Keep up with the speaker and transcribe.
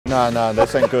No,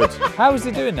 this ain't good. How is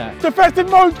he doing that? Defensive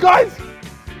mode, guys!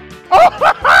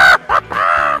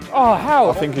 Oh, how?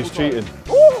 I think he's cheating.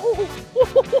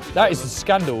 That is a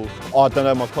scandal. Oh, I don't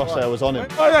know, my crosshair was on him.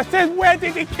 Oh, I said, where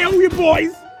did he kill you,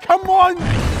 boys? Come on!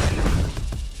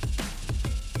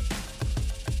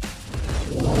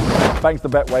 Thanks to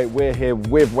Betway, we're here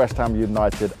with West Ham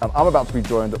United, and I'm about to be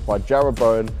joined by Jarrod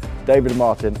Bowen, David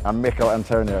Martin, and Michail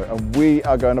Antonio, and we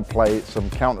are going to play some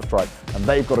Counter-Strike, and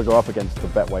they've got to go up against the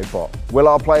Betway bot. Will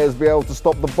our players be able to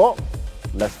stop the bot?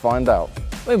 Let's find out.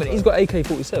 Wait a minute, he's got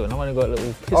AK-47, I've only got a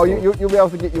little pistol. Oh, you'll be able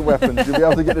to get your weapons, you'll be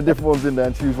able to get the different ones in there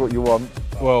and choose what you want.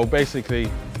 Well, basically,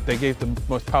 they gave the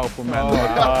most powerful man.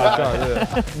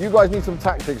 You guys need some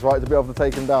tactics, right, to be able to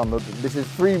take him down. This is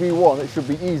 3v1, it should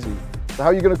be easy. So how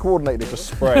are you going to coordinate this? Just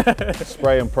spray.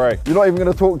 Spray and pray. You're not even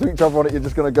going to talk to each other on it, you're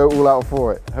just going to go all out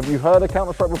for it. Have you heard of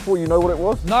Counter-Strike before? You know what it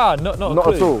was? Nah, not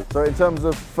at all. So in terms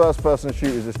of first-person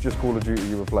shooters, it's just Call of Duty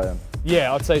you were playing?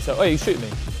 Yeah, I'd say so. Oh, you shoot me.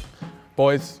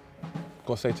 Boys,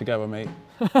 gotta stay together, mate.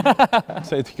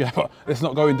 Stay together. Let's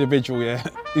not go individual, yeah?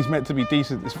 He's meant to be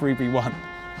decent, it's 3v1.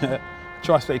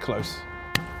 Try to stay close.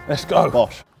 Let's go.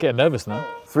 Bosh. Getting nervous now.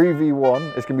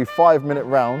 3v1, it's going to be 5-minute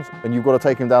rounds, and you've got to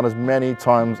take him down as many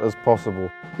times as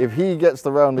possible. If he gets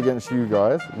the round against you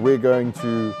guys, we're going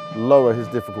to lower his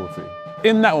difficulty.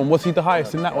 In that one, was he the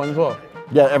highest in that one as well?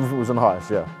 Yeah, everything was on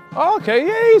highest, yeah. Oh, okay,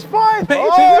 yeah, he's fine, mate.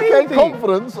 Oh, okay,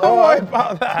 confidence. Don't worry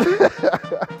about that.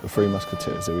 The Three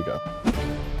Musketeers, here we go.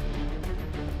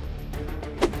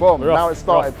 Boom, now it's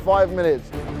started. 5 minutes,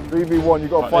 3v1,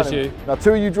 you've got to find him. Now,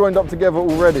 2 of you joined up together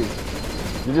already.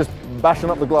 You're just bashing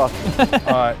up the glass.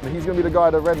 All right. He's going to be the guy,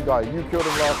 the red guy. You killed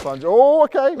him last time. Oh,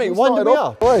 okay. Mate, winded me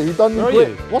up. Wait, he done you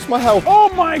quick. What's my health? Oh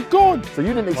my God. So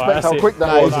you didn't expect how quick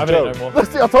that was. It's a joke. Let's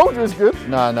see, I told you it's good.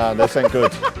 No, this ain't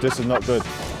good. This is not good.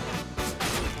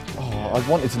 Oh, I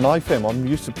wanted to knife him. I'm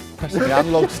used to pressing the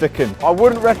analog stick in. I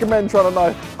wouldn't recommend trying to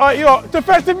knife. All right, you're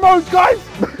defensive mode, guys.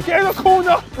 Get in the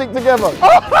corner. Stick together.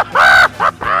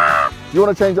 You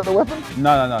want to change up the weapon?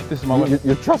 No, this is my weapon.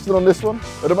 You're trusting on this one?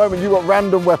 At the moment, you've got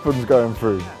random weapons going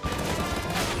through.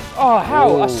 Oh, how?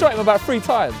 Ooh. I shot him about 3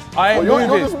 times.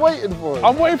 You're just waiting for it.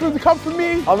 I'm waiting for him to come for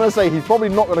me. I'm going to say he's probably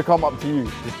not going to come up to you.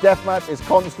 This deathmatch is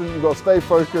constant. You've got to stay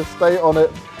focused, stay on it.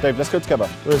 Dave, let's go together.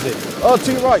 Where is it? Oh,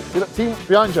 to your right. See that team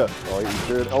behind you. Oh, he's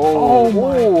good. Oh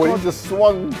my God. He just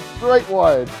swung straight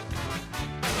wide.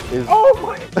 Oh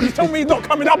my, he's told me he's not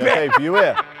coming up here. Dave, you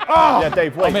here? Yeah,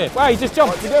 Dave, wait. I'm here. Wow, he just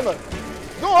jumped. Right, together.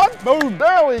 Go on. Boom.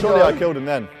 There we go. Surely I killed him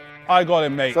then. I got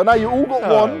him, mate. So now you all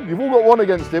got one. You've all got one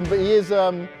against him, but he is,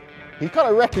 he's kind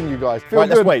of wrecking you guys. Feel right,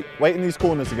 good. let's wait. Wait in these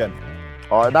corners again.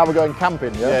 All right, now we're going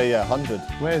camping, yeah? Yeah, 100.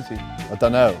 Where is he? I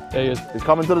don't know. There he is. He's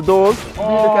coming to the doors.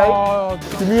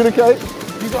 Communicate.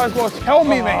 You guys got to tell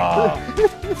me, mate.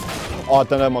 Oh, I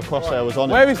don't know, my crosshair was on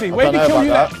him. Where is he? Where did he kill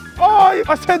you at? Oh,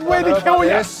 I said where did he kill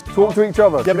you? Talk to each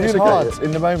other. Yeah, but it's hard Communicate.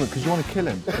 in the moment because you want to kill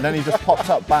him. And then he just pops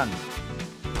up, bang.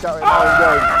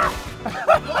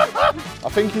 I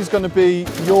think he's going to be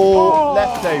your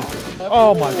left, Dave.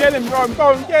 Oh my! Get him, bro,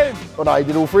 get him! Oh no, he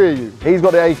did all 3 of you. He's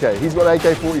got the AK. He's got the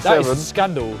AK-47. That is a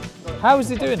scandal. How is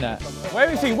he doing that?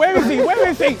 Where is he? Where is he? Where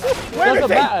is he? Where is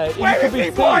he? Where is he,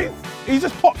 boys? He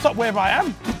just pops up wherever I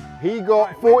am. He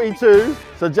got 42.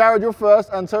 So Jarrod, you're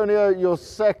first. Antonio, you're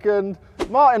second.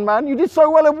 Martin, man, you did so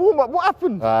well in warm-up. What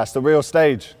happened? It's the real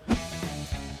stage.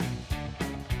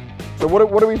 So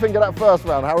what do we think of that first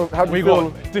round? How did you feel?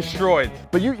 Got destroyed.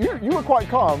 But you were quite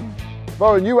calm.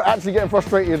 Bowen, you were actually getting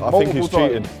frustrated multiple times.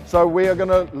 Cheating. So we are going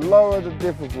to lower the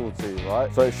difficulty,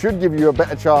 right? So it should give you a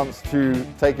better chance to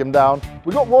take him down.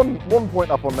 We got one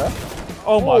point up on there.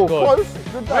 Oh my God. Close.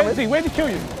 Good damage. Where is he? Where did he kill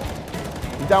you?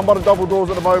 He's down by the double doors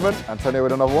at the moment. Antonio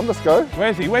with another one. Let's go. Where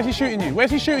is he? Where's he shooting you?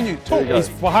 Where's he shooting you? Talk. He's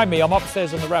behind me. I'm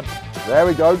upstairs on the ramp. There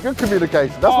we go. Good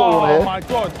communication. That's what we want to hear. Oh my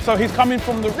God. So he's coming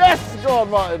from the... Yes! Go on,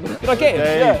 Martin. Did I get him?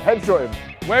 Yeah, headshot him.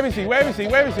 Where is he? Where is he?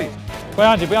 Where is he?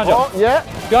 Behind you, behind you. Oh, yeah.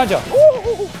 Behind you.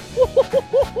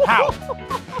 How?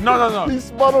 No. He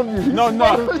spun on you. No.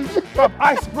 Bruv,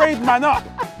 I sprayed man up.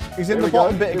 He's in the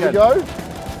bottom bit again. Here we go.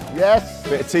 Yes.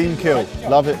 Bit of team kill.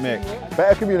 Love it, Mick.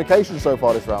 Better communication so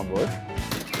far this round, boys.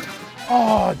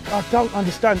 Oh, I don't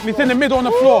understand. He's in the middle on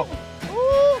the floor.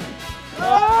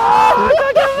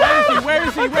 Where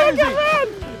is he?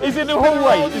 He's in the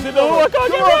hallway. He's in the hallway. I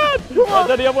can't get around. Right,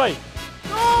 down the other way.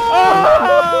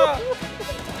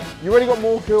 You already got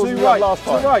more kills than you had last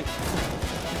time. To right.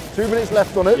 2 minutes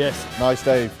left on it. Yes. Nice,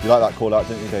 Dave. You like that call out,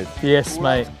 didn't you, Dave? Yes,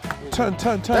 mate. Turn.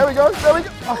 There we go. I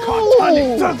can't turn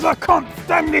it. I can't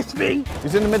stand this thing.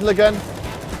 He's in the middle again.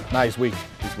 Nah, he's weak.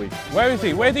 He's weak. Where is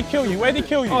he? Where did he kill you?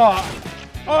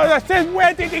 Oh, I said,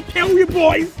 where did he kill you,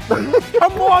 boys?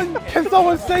 Come on, can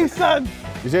someone say something?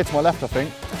 He's here to my left, I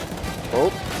think.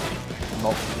 Oh,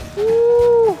 not.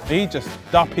 He just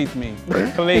duppied me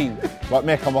clean. Right,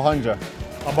 Mick, I'm behind you.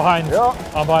 I'm behind. Yeah.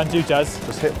 I'm behind you, Jazz.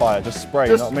 Just hit fire, just spray,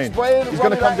 Just you know what I mean? spray it, He's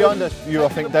going to run come it at behind you, I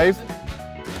think, Dave.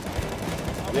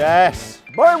 Yes.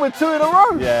 Bowen with 2 in a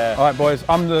row. Yeah. All right, boys,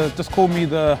 just call me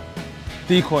the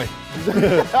decoy.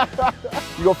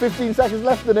 You got 15 seconds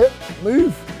left in it.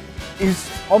 Move. He's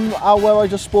on where I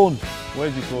just spawned. Where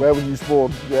did you score? Where would you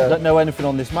spawn? I Yeah. don't know anything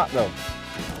on this map, though.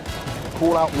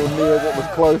 Call out your near what was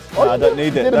close. No, I don't need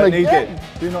it. did him Don't need again. it.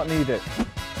 Do not need it.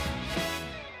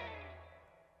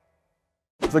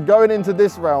 So going into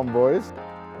this round, boys,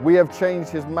 we have changed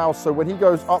his mouse so when he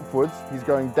goes upwards, he's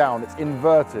going down. It's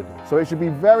inverted. So it should be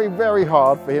very, very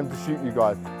hard for him to shoot you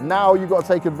guys. Now you've got to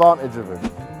take advantage of him.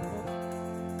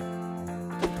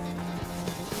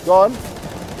 Go on.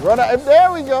 Run at him.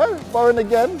 There we go. Bowen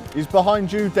again. He's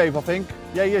behind you, Dave, I think.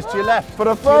 Yeah, he is, to your left. For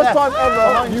the first time ever,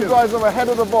 Behind you you. guys are ahead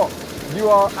of the box. You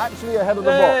are actually ahead of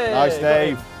the box. Nice,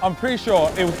 Dave. I'm pretty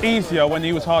sure it was easier when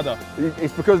he was harder.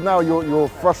 It's because now you're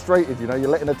frustrated, you know, you're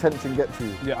letting the tension get to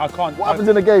you. Yeah, I can't. What happens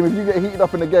in a game, if you get heated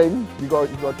up in a game, you got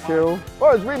to chill.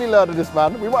 Well, it's really learning this,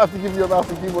 man. We might have to give you a mouse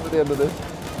and keyboard at the end of this.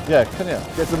 Yeah, can you?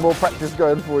 Get some more practice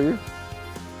going for you.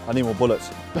 I need more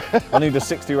bullets. I need a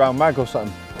 60-round mag or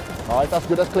something. All right, that's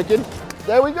good, that's clicking.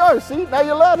 There we go, see, now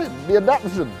you're learning, the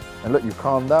adaptation. And look, you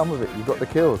calmed down with it, you got the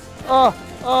kills. Behind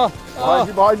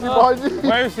you, behind you, behind you.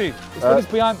 Where is he? It's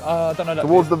behind. I don't know that.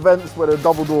 Towards the vents where the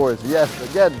double door is. Yes,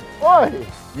 again. Oi!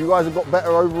 You guys have got better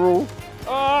overall,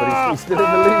 but he's still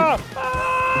in the lead.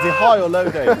 Is he high or low,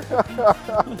 Dave?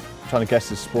 Trying to guess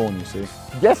his spawn, you see.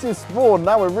 Guess his spawn,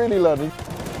 now we're really learning.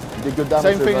 You did good damage.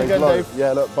 Same to him, thing though, he's again, low. Dave.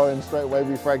 Yeah, look, Bowen straight away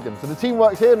refragged him. So the team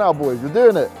works here now, boys. You're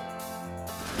doing it.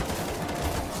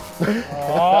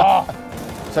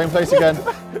 Same place again.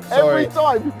 Sorry. Every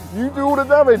time you do all the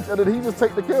damage and then he just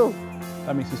take the kill.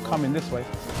 That means he's coming this way.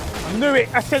 I knew it.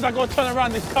 I said I got to turn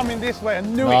around. He's coming this way. I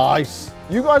knew it. Nice.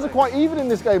 You guys are quite even in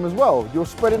this game as well. You're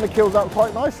spreading the kills out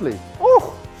quite nicely.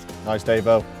 Oh, Nice,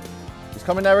 Dave-o. He's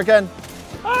coming there again.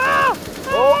 there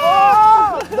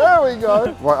we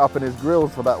go. Right up in his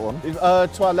grills for that one. He's,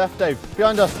 to our left, Dave.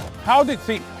 Behind us. How did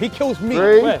he kills me?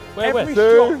 3, Where? Every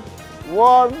 2, shot.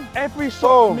 1. Every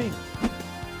shot Boom. me.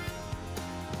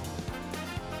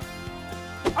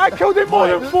 I killed him more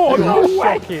than 4. No way.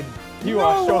 Shocking. You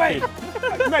are shocking.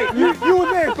 Mate, you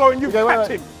were there going, you Okay, wait, capped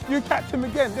wait. him. You capped him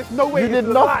again. There's no way You he's did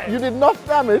alive. enough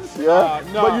damage, yeah,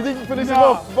 Nah, but you didn't finish him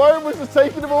nah. off. Bowen was just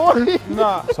taking him away.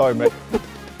 Nah. Sorry, mate.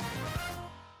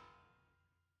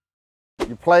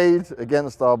 You played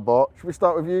against our bot. Should we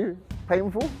start with you?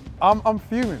 Painful? I'm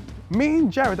fuming. Me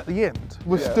and Jarrod at the end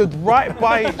were stood right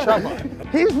by each other.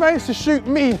 He's managed to shoot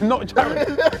me, not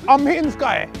Jarrod. I'm hitting this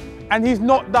guy, and he's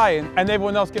not dying, and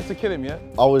everyone else gets to kill him, yeah?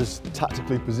 I was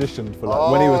tactically positioned for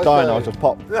like, when he was dying, I was just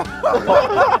pop.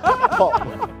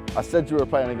 Pop. I said you were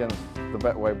playing against the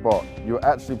Betway bot. You were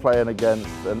actually playing against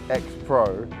an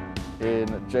ex-pro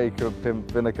in Jacob Pimp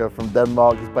Vinegar from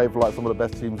Denmark. He's played for like some of the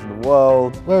best teams in the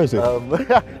world. Where is he?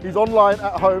 He's online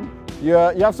at home. You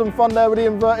have some fun there with the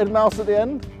inverted mouse at the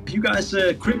end? You guys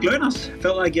quick learners.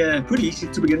 Felt like pretty easy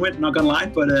to begin with, not gonna lie,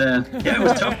 but yeah, it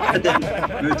was tough at the end.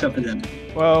 Very tough at the end.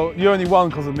 Well, you only won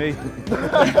because of me.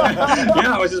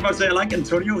 Yeah, I was just about to say, I like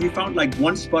Antonio. He found like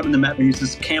one spot in the map and he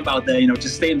just camp out there, you know,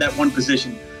 just stay in that one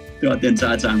position throughout the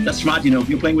entire time. That's smart, you know,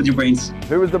 you're playing with your brains.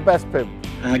 Who was the best Pimp?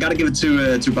 I gotta give it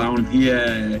to Bowen. He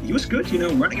was good, you know,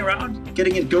 running around,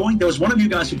 getting it going. There was one of you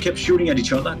guys who kept shooting at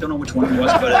each other. I don't know which one it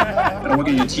was, but I'm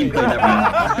working your team play that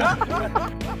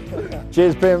round.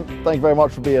 Cheers, Pimp. Thank you very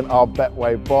much for being our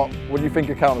Betway bot. What do you think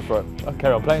of Counter-Strike? Okay,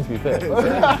 I'm playing to be fair. So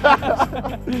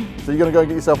you're going to go and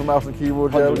get yourself a mouse and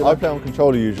keyboard? Yeah, I play on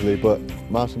controller usually, but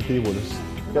mouse and keyboard is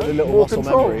get the little More muscle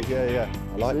control. memory. Yeah.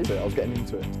 I liked it. I was getting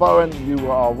into it. Bowen, you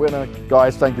are our winner.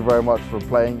 Guys, thank you very much for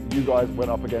playing. You guys went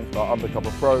up against our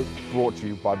Undercover Pro, brought to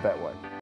you by Betway.